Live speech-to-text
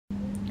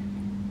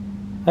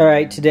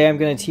Alright, today I'm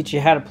going to teach you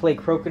how to play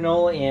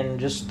Crokinole in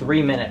just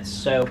 3 minutes.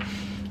 So,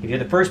 if you're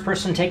the first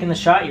person taking the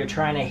shot, you're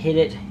trying to hit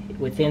it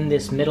within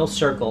this middle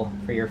circle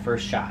for your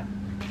first shot.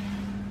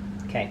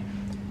 Okay.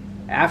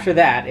 After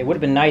that, it would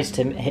have been nice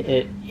to hit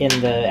it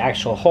in the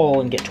actual hole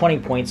and get 20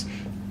 points,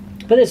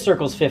 but this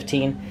circle's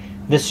 15,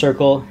 this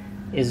circle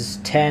is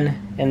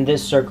 10, and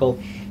this circle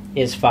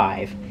is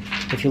 5.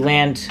 If you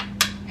land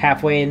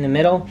halfway in the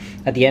middle,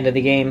 at the end of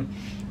the game,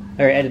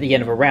 or at the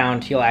end of a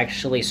round, you'll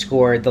actually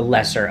score the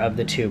lesser of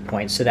the 2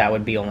 points, so that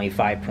would be only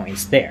 5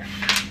 points there.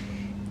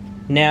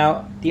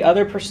 Now, the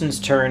other person's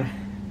turn,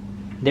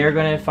 they're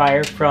going to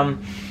fire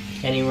from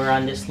anywhere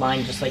on this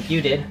line just like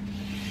you did,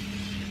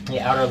 the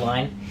outer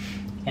line,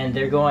 and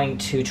they're going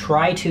to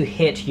try to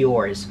hit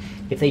yours.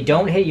 If they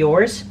don't hit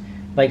yours,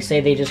 like say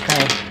they just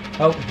kind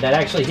of, oh, that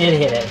actually did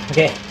hit it,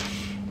 okay.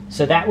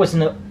 So that was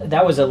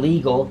a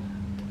legal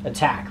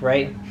attack,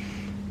 right?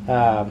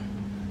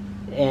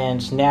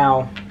 And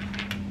now,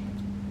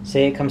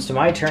 say it comes to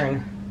my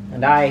turn,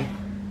 and I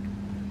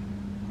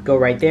go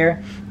right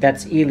there.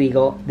 That's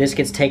illegal. This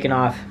gets taken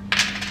off,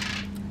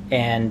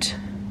 and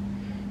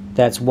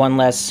that's one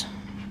less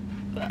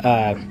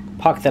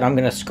puck that I'm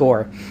going to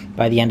score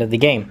by the end of the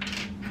game.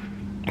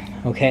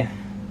 Okay,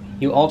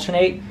 you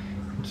alternate,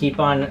 keep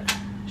on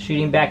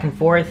shooting back and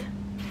forth.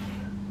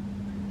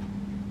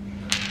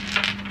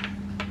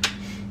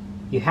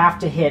 You have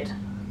to hit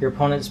your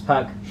opponent's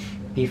puck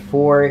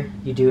before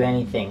you do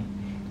anything.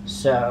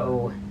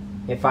 So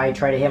if I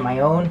try to hit my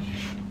own,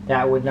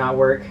 that would not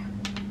work.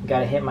 You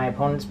gotta hit my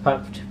opponent's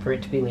puck for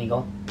it to be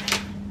legal.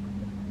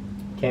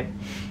 Okay.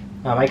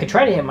 I could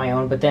try to hit my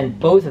own, but then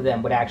both of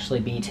them would actually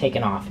be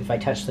taken off if I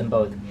touched them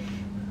both.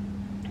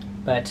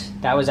 But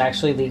that was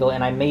actually legal,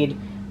 and I made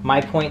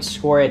my points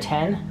score a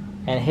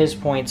 10, and his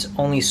points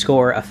only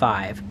score a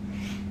 5.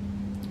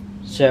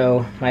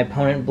 So my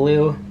opponent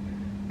blue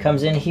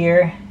comes in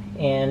here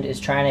and is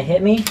trying to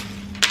hit me.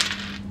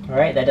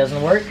 Alright, that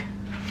doesn't work.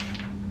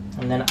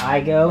 And then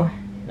I go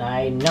and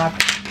I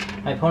knock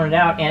my opponent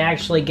out and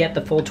actually get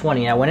the full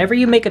 20. Now whenever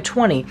you make a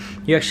 20,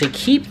 you actually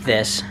keep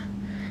this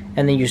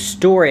and then you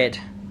store it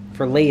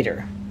for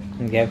later.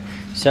 Okay?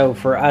 So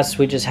for us,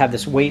 we just have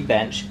this weight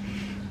bench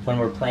when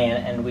we're playing,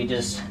 and we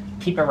just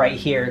keep it right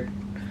here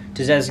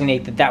to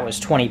designate that that was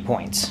 20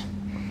 points.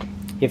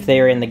 If they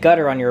are in the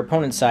gutter on your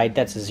opponent's side,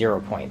 that's a 0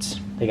 points.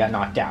 They got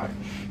knocked out.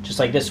 Just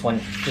like this one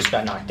just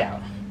got knocked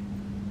out.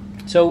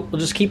 So we'll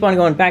just keep on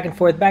going back and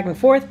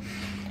forth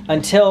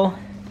until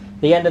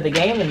the end of the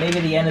game, and maybe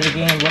the end of the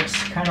game looks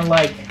kind of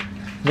like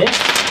this.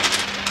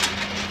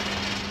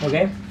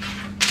 Okay,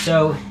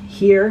 so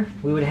here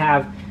we would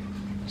have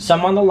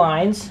some on the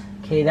lines.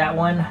 Okay, that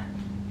one,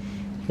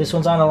 this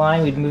one's on the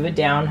line, we'd move it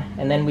down,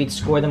 and then we'd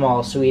score them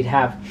all. So we'd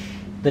have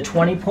the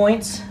 20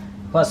 points,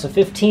 plus a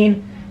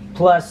 15,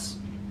 plus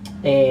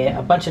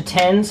a bunch of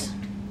 10s,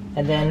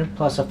 and then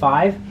plus a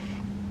 5.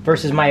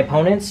 Versus my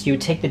opponents, you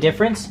would take the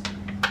difference,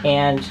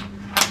 and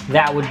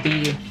that would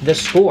be the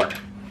score.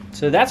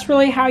 So that's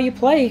really how you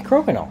play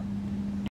Crokinole.